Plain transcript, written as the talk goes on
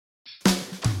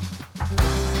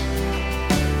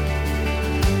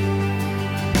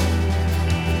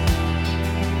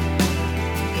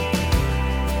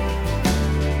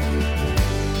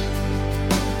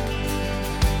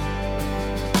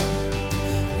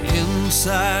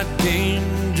inside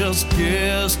game just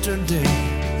yesterday.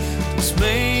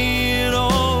 Dismayed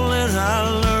all that I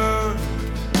learned.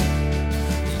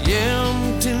 The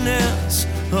emptiness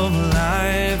of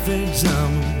life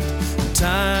examined.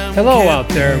 Time Hello out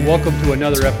there, and welcome to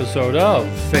another episode of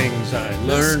Things I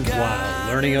Learned While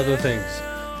Learning Other Things.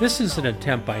 This is an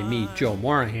attempt by me, Joe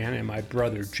Morahan, and my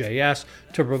brother JS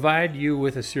to provide you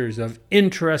with a series of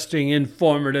interesting,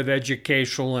 informative,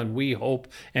 educational, and we hope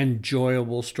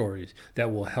enjoyable stories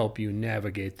that will help you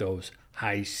navigate those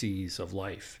high seas of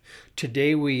life.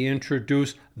 Today we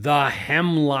introduce the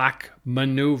Hemlock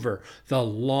maneuver, the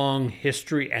long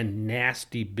history and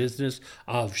nasty business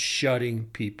of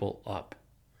shutting people up.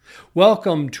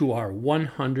 Welcome to our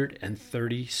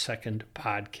 132nd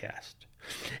podcast.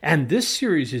 And this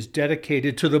series is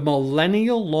dedicated to the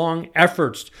millennial-long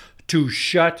efforts to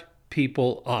shut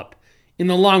people up. In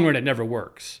the long run, it never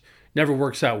works. Never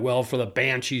works out well for the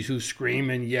banshees who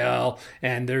scream and yell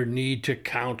and their need to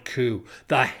count coup.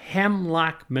 The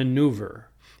Hemlock maneuver,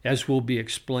 as will be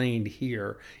explained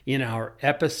here in our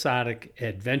episodic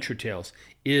adventure tales,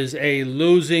 is a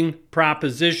losing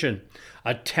proposition.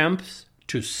 Attempts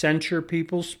to censure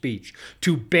people's speech,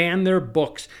 to ban their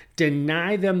books,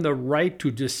 deny them the right to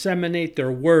disseminate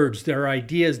their words, their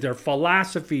ideas, their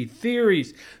philosophy,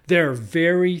 theories, their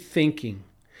very thinking.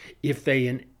 If they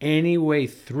in any way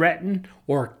threaten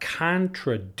or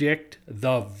contradict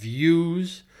the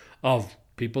views of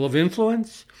people of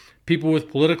influence, people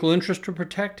with political interest to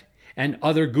protect, and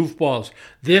other goofballs,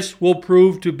 this will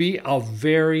prove to be a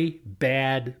very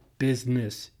bad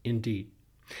business indeed.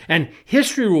 And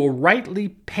history will rightly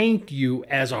paint you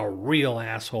as a real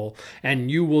asshole,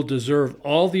 and you will deserve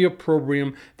all the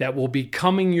opprobrium that will be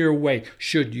coming your way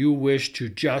should you wish to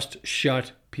just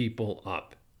shut people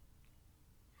up.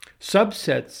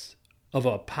 Subsets of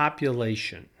a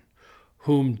population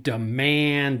whom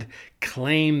demand,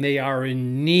 claim they are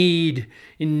in need,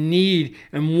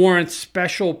 and warrant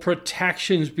special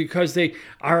protections because they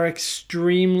are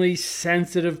extremely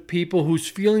sensitive people whose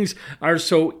feelings are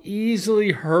so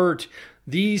easily hurt.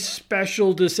 These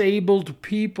special disabled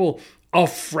people,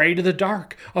 afraid of the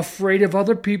dark, afraid of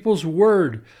other people's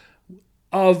word,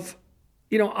 of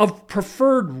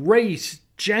preferred race,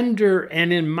 gender,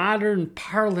 and in modern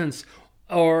parlance,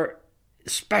 or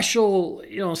special,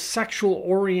 sexual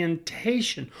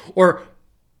orientation, or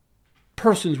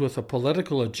persons with a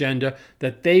political agenda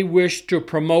that they wish to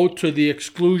promote to the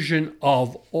exclusion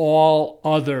of all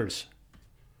others.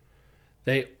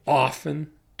 They often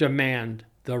demand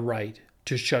the right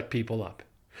to shut people up.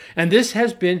 And this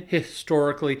has been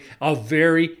historically a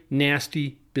very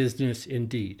nasty business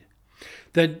indeed.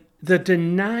 The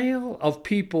denial of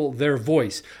people their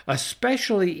voice,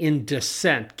 especially in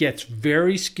dissent, gets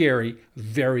very scary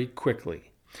very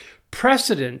quickly.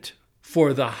 Precedent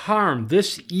for the harm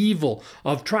this evil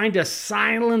of trying to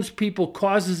silence people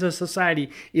causes a society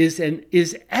is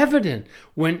evident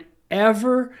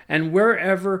whenever and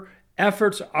wherever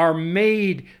efforts are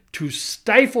made to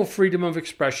stifle freedom of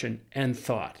expression and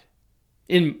thought.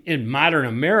 In modern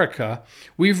America,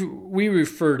 we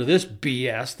refer to this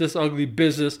BS, this ugly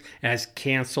business, as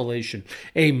cancellation,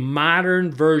 a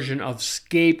modern version of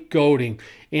scapegoating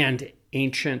and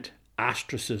ancient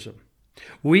ostracism.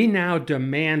 We now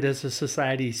demand as a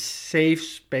society safe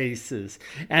spaces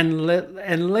and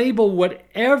label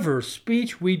whatever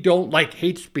speech we don't like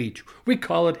hate speech. We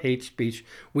call it hate speech.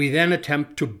 We then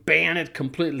attempt to ban it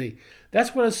completely.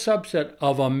 That's what a subset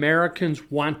of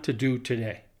Americans want to do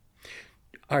today.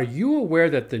 Are you aware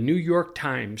that the New York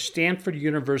Times, Stanford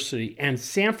University, and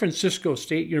San Francisco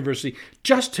State University,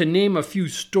 just to name a few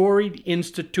storied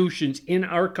institutions in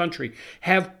our country,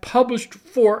 have published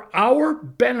for our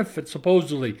benefit,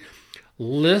 supposedly,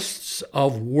 lists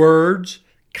of words,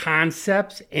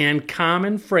 concepts, and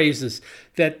common phrases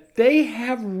that they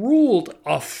have ruled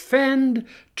offend,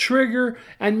 trigger,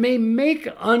 and may make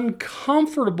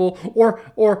uncomfortable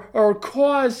or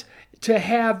cause to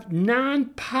have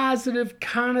non-positive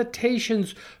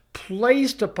connotations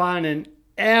placed upon an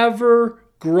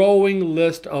ever-growing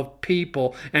list of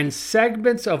people and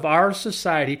segments of our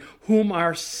society whom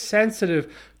are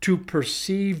sensitive to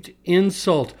perceived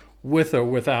insult, with or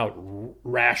without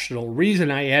rational reason,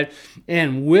 I add,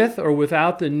 and with or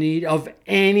without the need of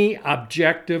any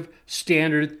objective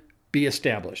standard be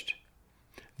established.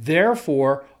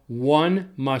 Therefore,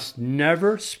 one must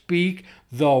never speak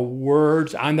the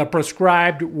words on the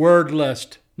proscribed word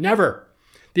list. Never.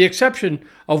 The exception,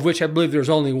 of which I believe there's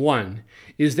only one,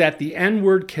 is that the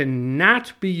N-word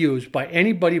cannot be used by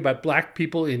anybody but black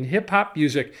people in hip-hop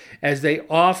music, as they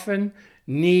often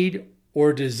need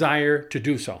or desire to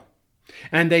do so.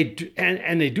 And they do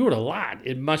it a lot,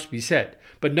 it must be said.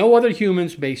 But no other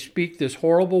humans may speak this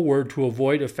horrible word to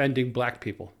avoid offending black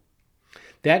people.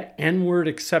 That N-word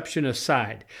exception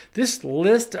aside, this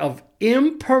list of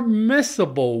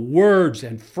impermissible words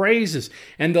and phrases,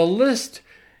 and the list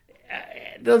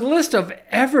of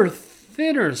ever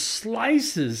thinner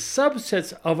slices,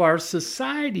 subsets of our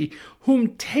society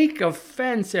whom take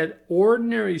offense at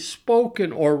ordinary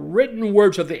spoken or written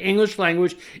words of the English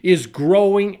language is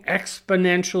growing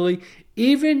exponentially,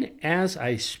 even as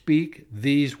I speak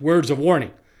these words of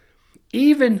warning.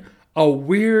 Even a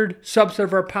weird subset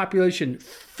of our population,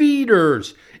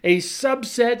 feeders, a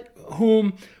subset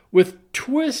whom with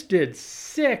twisted,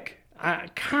 sick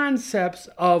concepts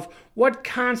of what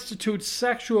constitutes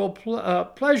sexual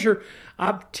pleasure,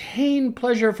 obtain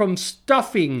pleasure from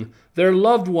stuffing their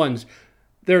loved ones,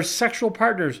 their sexual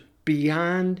partners,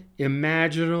 beyond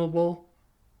imaginable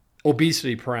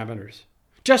obesity parameters.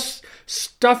 Just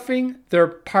stuffing their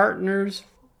partners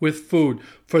with food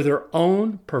for their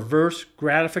own perverse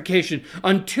gratification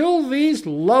until these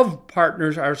love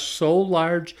partners are so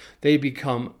large they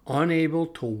become unable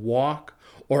to walk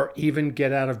or even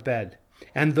get out of bed.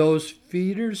 And those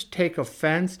feeders take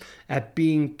offense at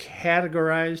being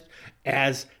categorized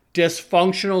as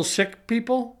dysfunctional sick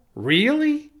people?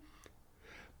 Really?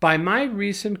 By my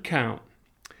recent count,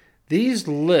 these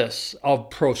lists of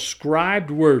proscribed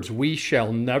words we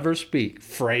shall never speak,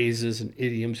 phrases and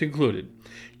idioms included,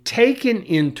 taken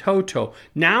in toto,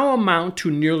 now amount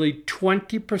to nearly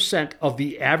 20% of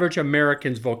the average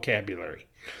American's vocabulary.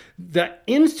 The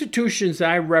institutions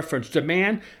I reference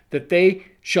demand that they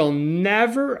shall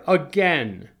never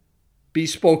again be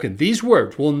spoken. These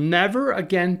words will never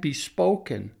again be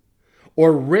spoken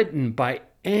or written by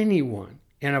anyone,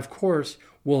 and of course,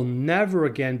 will never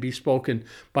again be spoken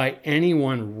by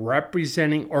anyone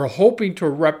representing or hoping to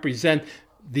represent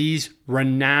these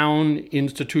renowned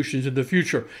institutions in the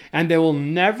future. And they will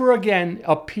never again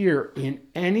appear in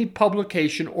any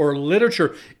publication or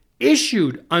literature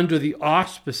issued under the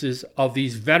auspices of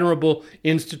these venerable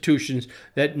institutions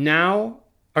that now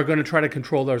are going to try to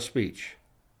control our speech.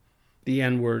 The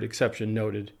N-word exception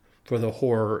noted for the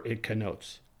horror it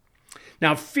connotes.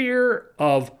 Now, fear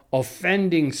of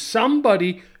offending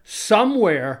somebody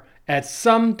somewhere at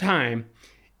some time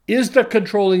is the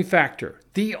controlling factor,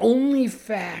 the only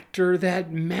factor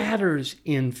that matters,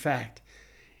 in fact.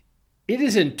 It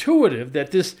is intuitive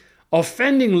that this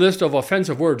offending list of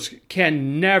offensive words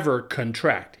can never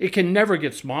contract. It can never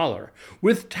get smaller.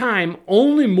 With time,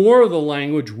 only more of the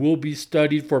language will be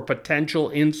studied for potential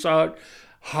insult,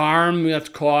 harm that's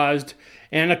caused,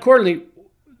 and accordingly,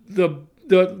 the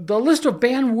list of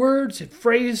banned words and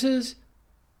phrases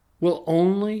will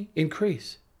only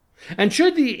increase. And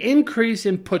should the increase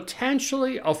in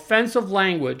potentially offensive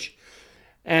language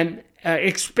and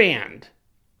expand,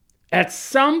 at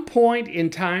some point in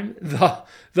time,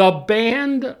 the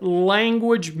banned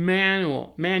language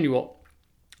manual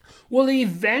will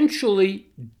eventually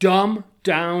dumb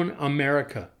down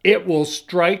America. It will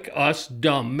strike us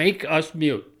dumb, make us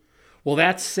mute. Well,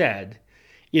 that said,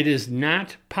 it is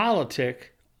not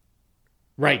politic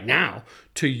right now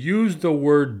to use the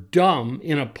word dumb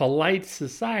in a polite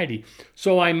society.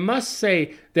 So I must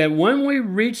say that when we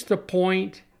reach the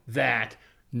point that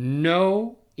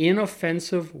no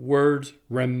inoffensive words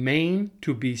remain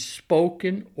to be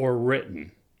spoken or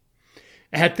written,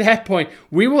 at that point,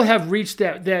 we will have reached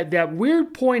that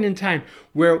weird point in time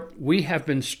where we have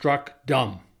been struck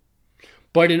dumb.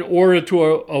 But in order to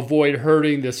avoid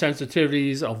hurting the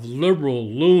sensitivities of liberal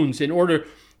loons, in order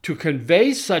to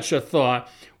convey such a thought,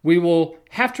 we will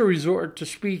have to resort to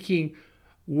speaking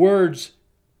words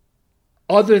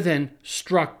other than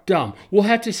struck dumb. We'll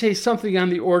have to say something on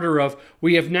the order of,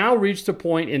 we have now reached a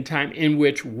point in time in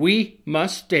which we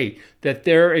must state that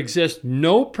there exist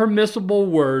no permissible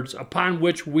words upon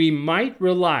which we might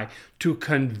rely to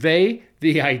convey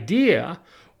the idea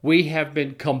we have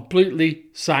been completely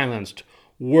silenced.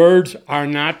 Words are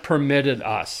not permitted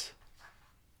us.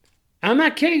 I'm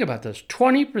not kidding about this.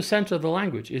 20% of the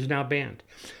language is now banned.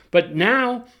 But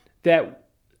now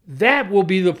that will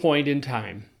be the point in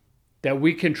time that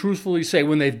we can truthfully say,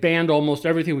 when they've banned almost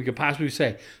everything we could possibly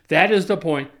say, that is the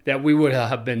point that we would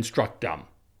have been struck dumb.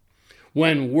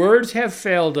 When words have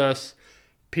failed us,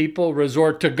 people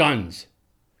resort to guns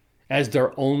as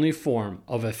their only form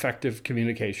of effective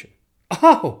communication.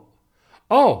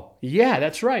 Oh, yeah,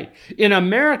 that's right. In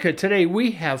America today,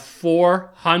 we have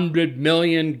 400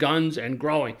 million guns and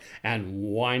growing. And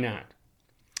why not?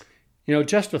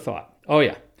 Just a thought. Oh,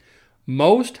 yeah.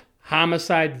 Most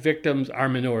homicide victims are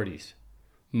minorities.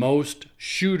 Most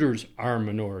shooters are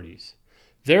minorities.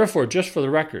 Therefore, just for the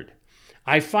record,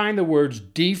 I find the words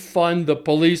defund the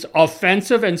police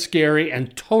offensive and scary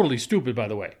and totally stupid, by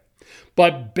the way.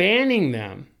 But banning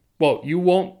them, well, you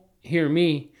won't hear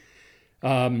me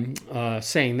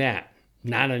saying that.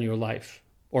 Not on your life,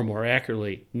 or more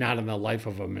accurately, not on the life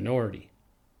of a minority.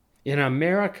 In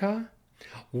America,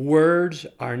 words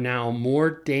are now more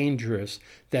dangerous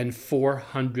than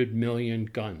 400 million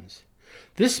guns.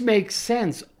 This makes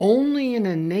sense only in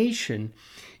a nation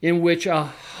in which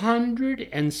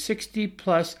 160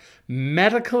 plus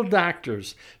medical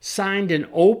doctors signed an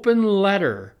open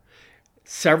letter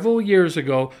several years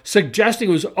ago suggesting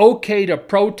it was okay to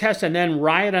protest and then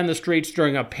riot on the streets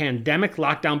during a pandemic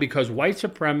lockdown because white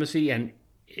supremacy and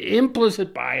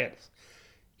implicit bias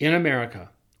in America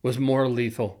was more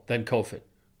lethal than COVID.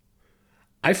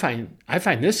 I find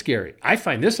this scary. I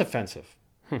find this offensive.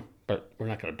 But we're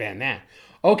not going to ban that.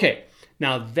 Okay,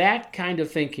 now that kind of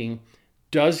thinking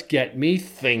does get me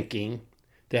thinking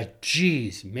that,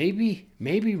 geez, maybe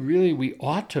really we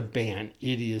ought to ban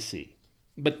idiocy.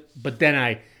 But then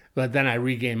I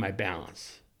regain my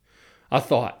balance. A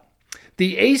thought.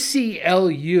 The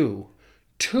ACLU,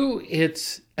 to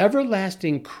its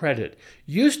everlasting credit,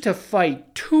 used to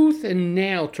fight tooth and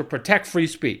nail to protect free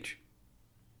speech.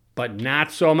 But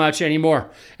not so much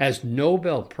anymore. As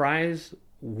Nobel Prize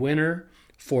winner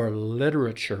for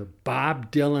literature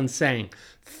Bob Dylan sang,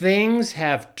 things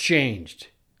have changed.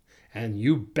 And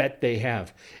you bet they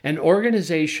have. An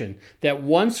organization that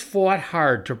once fought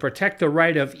hard to protect the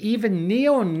right of even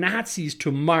neo-Nazis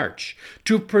to march,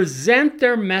 to present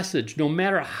their message, no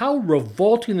matter how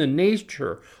revolting the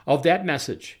nature of that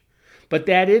message, but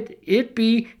that it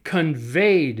be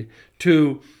conveyed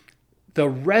to the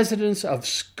residents of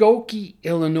Skokie,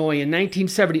 Illinois in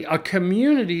 1970, a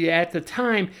community at the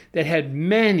time that had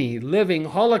many living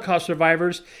Holocaust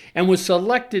survivors and was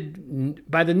selected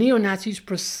by the neo-Nazis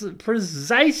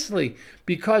precisely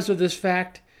because of this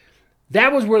fact.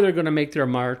 That was where they're going to make their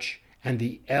march, and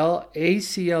the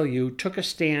ACLU took a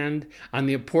stand on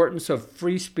the importance of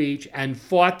free speech and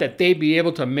fought that they be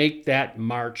able to make that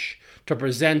march to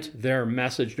present their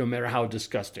message, no matter how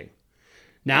disgusting.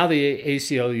 Now the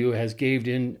ACLU has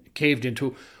caved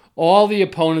into all the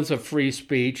opponents of free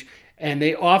speech, and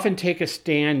they often take a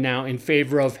stand now in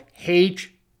favor of hate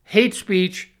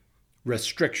speech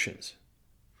restrictions.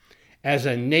 As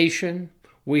a nation,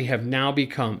 we have now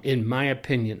become, in my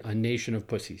opinion, a nation of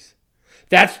pussies.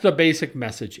 That's the basic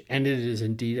message, and it is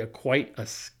indeed quite a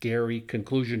scary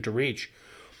conclusion to reach.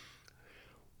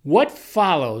 What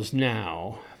follows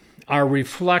now are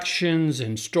reflections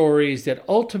and stories that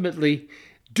ultimately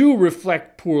do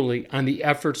reflect poorly on the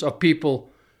efforts of people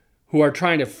who are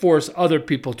trying to force other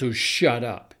people to shut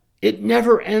up. It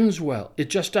never ends well. It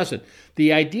just doesn't.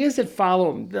 The ideas that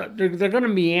follow, they're going to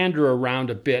meander around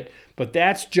a bit, but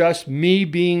that's just me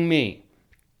being me.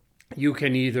 You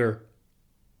can either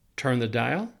turn the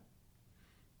dial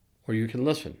or you can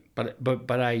listen.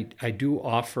 But I do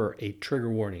offer a trigger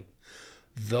warning.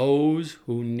 Those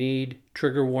who need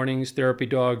trigger warnings, therapy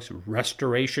dogs,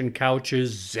 restoration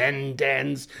couches, Zen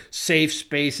dens, safe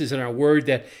spaces, and are worried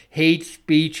that hate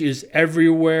speech is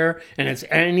everywhere and it's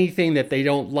anything that they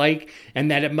don't like and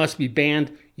that it must be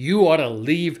banned, you ought to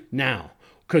leave now.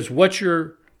 Because what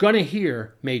you're going to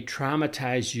hear may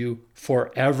traumatize you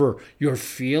forever. Your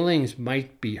feelings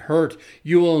might be hurt.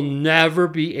 You will never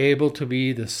be able to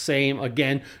be the same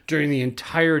again during the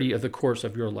entirety of the course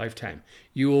of your lifetime.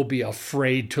 You will be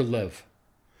afraid to live.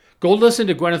 Go listen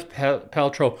to Gwyneth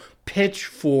Paltrow pitch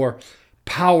for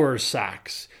power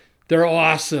socks. They're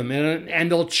awesome and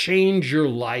they'll change your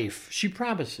life. She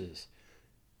promises.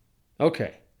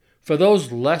 Okay, for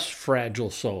those less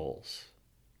fragile souls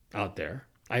out there,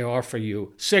 I offer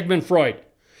you Sigmund Freud.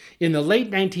 In the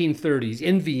late 1930s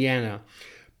in Vienna,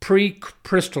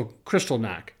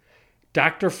 pre-Kristallnacht,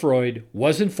 Dr. Freud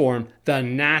was informed the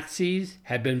Nazis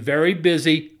had been very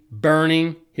busy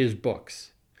burning his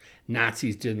books.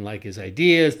 Nazis didn't like his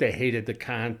ideas, they hated the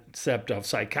concept of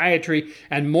psychiatry,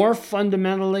 and more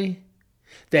fundamentally,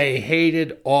 they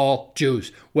hated all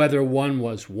Jews, whether one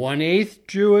was 1/8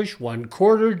 Jewish,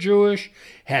 1/4 Jewish,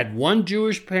 had one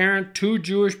Jewish parent, two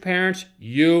Jewish parents,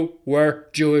 you were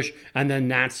Jewish, and the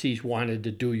Nazis wanted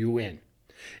to do you in.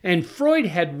 And Freud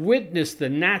had witnessed the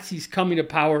Nazis coming to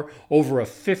power over a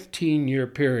 15-year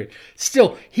period.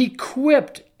 Still, he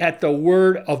quipped at the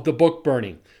word of the book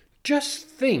burning. Just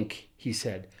think, he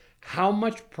said, how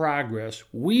much progress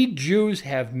we Jews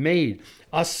have made.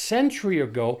 A century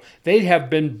ago, they'd have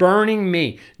been burning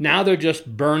me. Now they're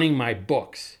just burning my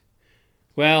books.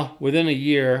 Well, within a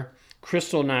year,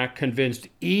 Kristallnacht convinced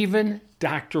even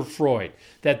Dr. Freud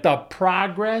that the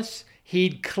progress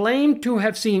he'd claimed to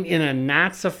have seen in a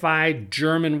Nazified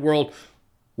German world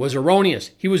was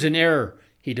erroneous. He was in error.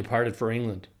 He departed for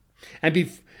England. And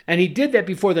he did that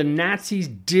before the Nazis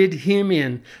did him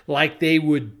in like they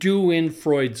would do in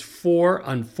Freud's 4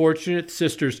 unfortunate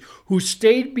sisters who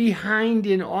stayed behind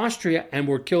in Austria and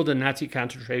were killed in Nazi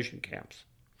concentration camps.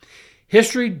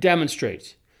 History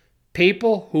demonstrates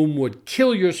people whom would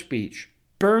kill your speech,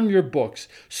 burn your books,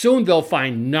 soon they'll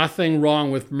find nothing wrong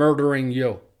with murdering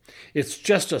you. It's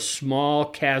just a small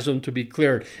chasm to be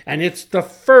cleared, and it's the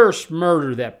first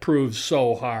murder that proves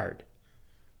so hard.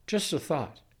 Just a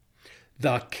thought.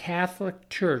 The Catholic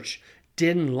Church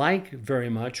didn't like very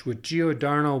much what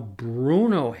Giordano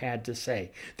Bruno had to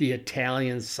say, the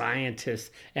Italian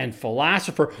scientist and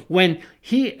philosopher, when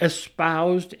he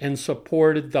espoused and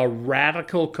supported the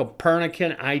radical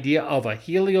Copernican idea of a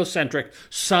heliocentric,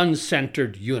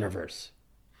 sun-centered universe.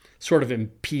 Sort of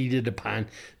impeded upon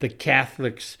the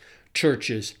Catholic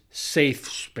Church's safe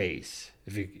space,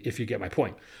 if you get my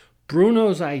point.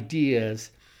 Bruno's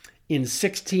ideas in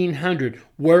 1600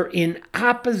 were in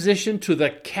opposition to the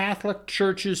Catholic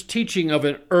Church's teaching of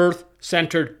an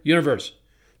earth-centered universe.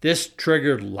 This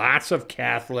triggered lots of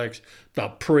Catholics, the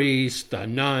priests, the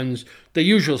nuns, the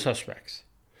usual suspects.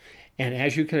 And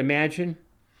as you can imagine,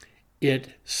 it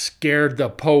scared the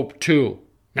Pope too.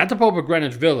 Not the Pope of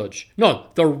Greenwich Village. No,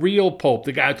 the real Pope,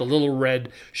 the guy with the little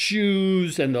red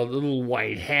shoes and the little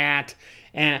white hat,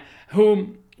 and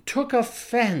whom took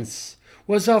offense,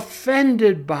 was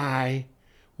offended by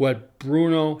what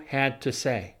Bruno had to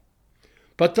say.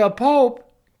 But the Pope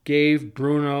gave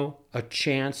Bruno a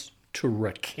chance to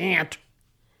recant.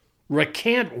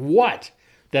 Recant what?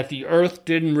 That the earth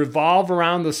didn't revolve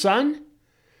around the sun?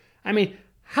 I mean,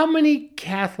 how many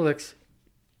Catholics,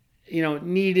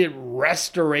 needed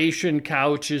restoration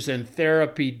couches and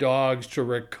therapy dogs to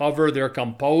recover their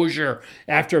composure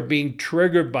after being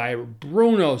triggered by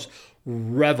Bruno's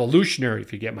revolutionary,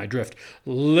 if you get my drift,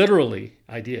 literally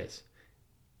ideas?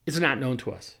 It's not known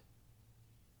to us.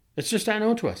 It's just not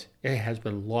known to us. It has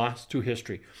been lost to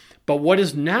history. But what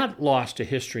is not lost to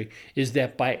history is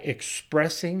that by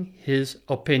expressing his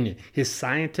opinion, his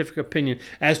scientific opinion,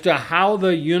 as to how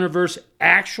the universe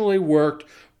actually worked,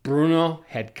 Bruno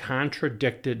had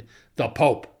contradicted the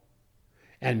Pope.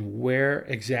 And where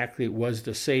exactly was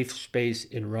the safe space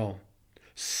in Rome?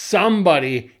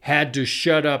 Somebody had to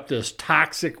shut up this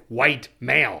toxic white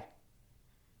male,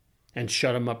 and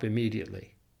shut him up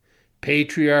immediately.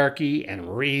 Patriarchy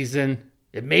and reason,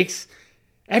 it makes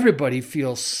everybody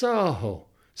feel so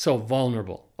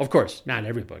vulnerable. Of course, not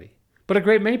everybody, but a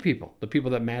great many people, the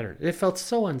people that mattered. They felt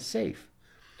so unsafe.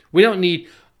 We don't need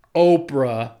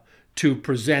Oprah to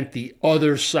present the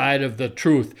other side of the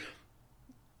truth.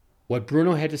 What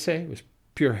Bruno had to say was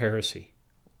pure heresy.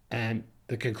 And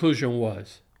the conclusion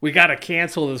was, we got to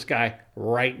cancel this guy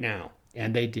right now.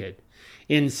 And they did.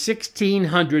 In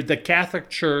 1600, the Catholic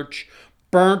Church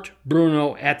burnt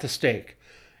Bruno at the stake.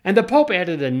 And the Pope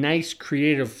added a nice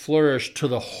creative flourish to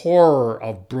the horror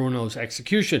of Bruno's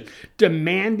execution,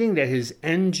 demanding that his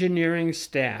engineering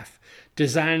staff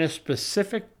design a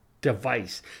specific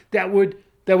device that would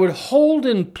hold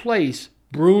in place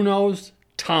Bruno's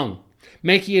tongue,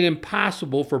 making it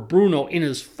impossible for Bruno in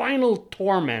his final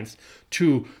torments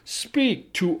to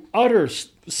speak, to utter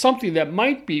something that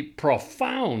might be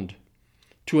profound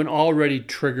to an already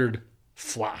triggered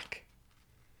flock.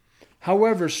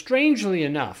 However, strangely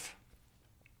enough,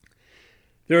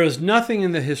 there is nothing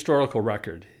in the historical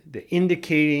record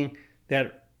indicating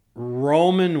that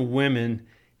Roman women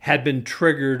had been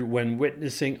triggered when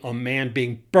witnessing a man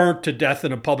being burnt to death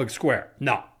in a public square.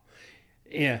 No.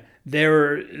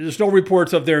 There's no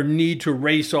reports of their need to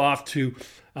race off to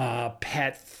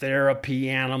pet therapy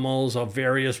animals of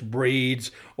various breeds,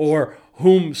 or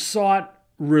whom sought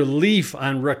relief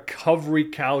on recovery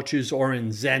couches or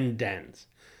in Zen dens.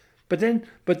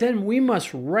 But then we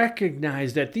must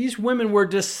recognize that these women were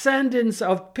descendants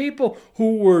of people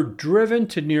who were driven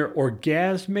to near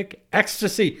orgasmic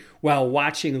ecstasy while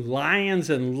watching lions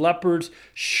and leopards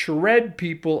shred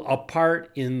people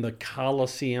apart in the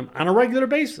Colosseum on a regular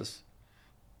basis.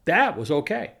 That was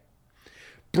okay.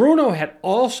 Bruno had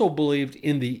also believed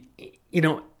in the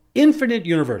infinite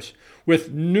universe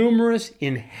with numerous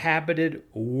inhabited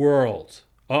worlds.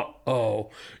 So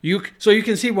you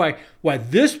can see why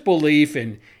this belief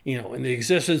in the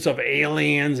existence of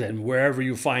aliens, and wherever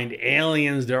you find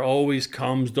aliens, there always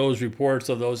comes those reports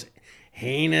of those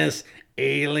heinous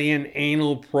alien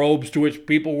anal probes to which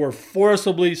people were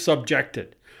forcibly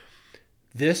subjected.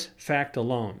 This fact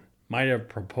alone might have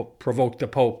provoked the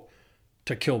Pope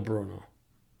to kill Bruno,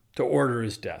 to order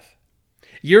his death.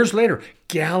 Years later,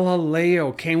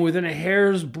 Galileo came within a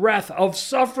hair's breadth of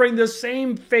suffering the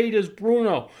same fate as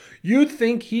Bruno. You'd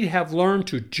think he'd have learned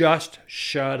to just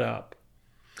shut up.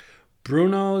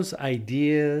 Bruno's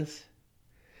ideas,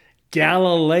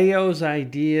 Galileo's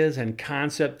ideas and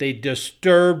concept, they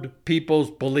disturbed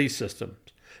people's belief systems,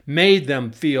 made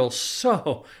them feel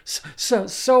so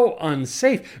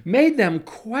unsafe, made them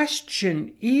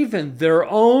question even their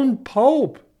own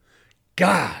Pope.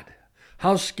 God,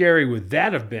 how scary would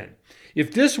that have been?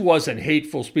 If this wasn't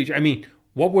hateful speech, I mean,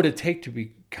 what would it take to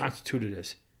be constituted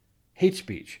as hate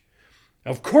speech?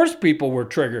 Of course people were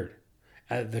triggered.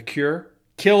 The cure?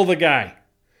 Kill the guy.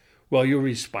 Well, you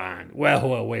respond.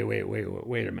 Well, wait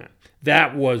a minute.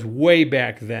 That was way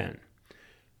back then.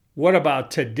 What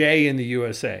about today in the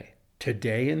USA?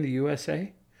 Today in the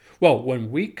USA? Well,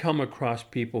 when we come across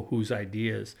people whose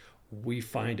ideas we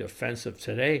find offensive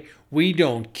today, we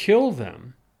don't kill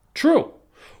them. True.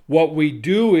 What we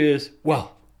do is,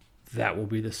 well, that will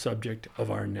be the subject of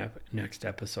our next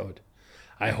episode.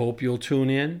 I hope you'll tune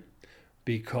in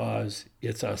because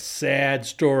it's a sad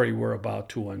story we're about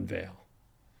to unveil.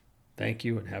 Thank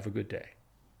you and have a good day.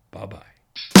 Bye-bye.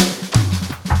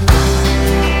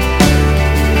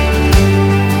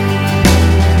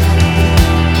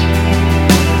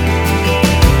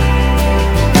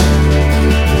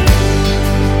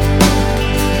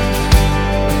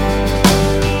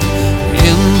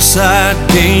 Inside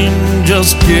game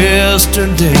just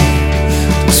yesterday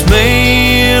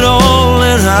dismayed all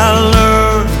that I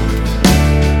learned.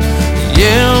 The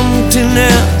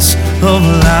emptiness of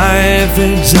life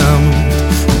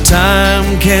examined,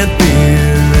 time can't be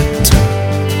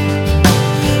returned.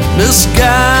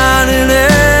 Misguided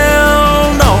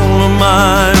and all on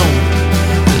my own,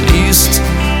 at least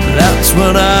that's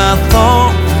what I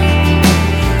thought.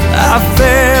 I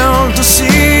failed to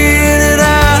see that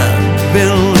I've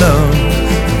been loved,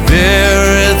 the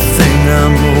very thing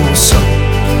I most sought.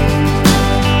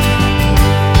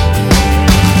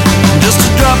 Just a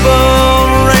drop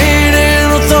of rain in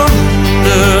a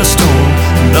thunderstorm,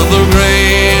 another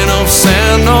grain of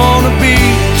sand on the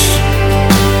beach,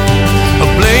 a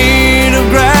blade of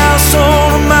grass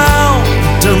on a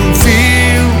mountain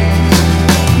field,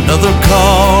 another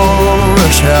car on a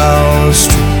rush hour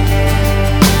street.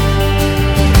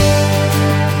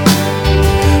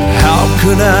 How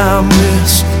could I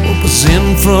miss what was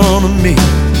in front of me?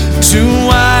 Two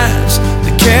eyes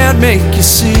that can't make you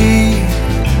see.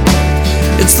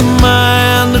 It's the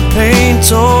mind that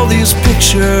paints all these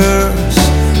pictures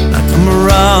like the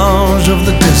mirage of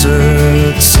the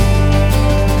desert sea.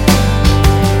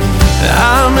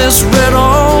 I misread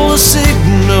all the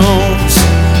signals,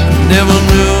 I never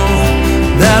knew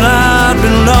that I'd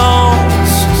been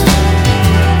lost.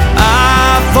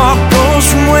 I fought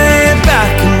ghosts from way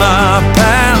back in my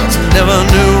past, never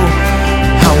knew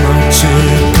how much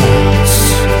it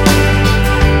costs.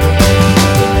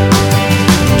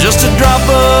 Just a drop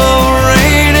of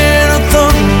rain in a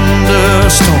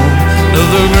thunderstorm,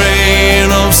 another grain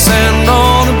of sand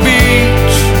on the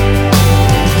beach,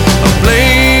 a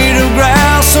blade of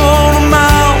grass on a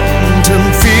mountain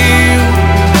field,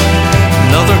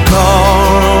 another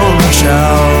car on a rush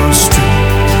hour street.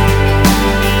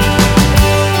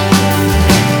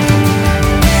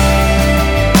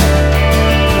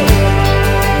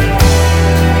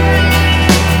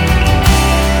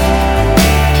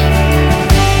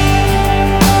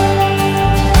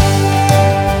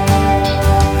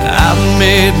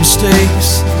 Made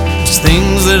mistakes, just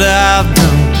things that I've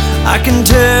done. I can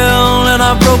tell that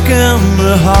I've broken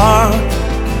her heart.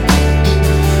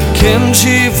 Can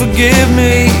she forgive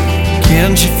me?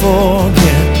 Can she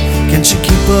forget? Can she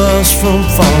keep us from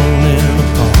falling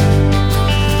apart?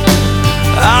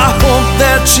 I hope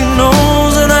that she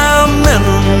knows that I meant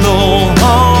her no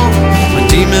harm. My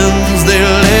demons, they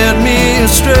led me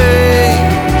astray.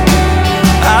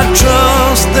 I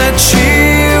trust that she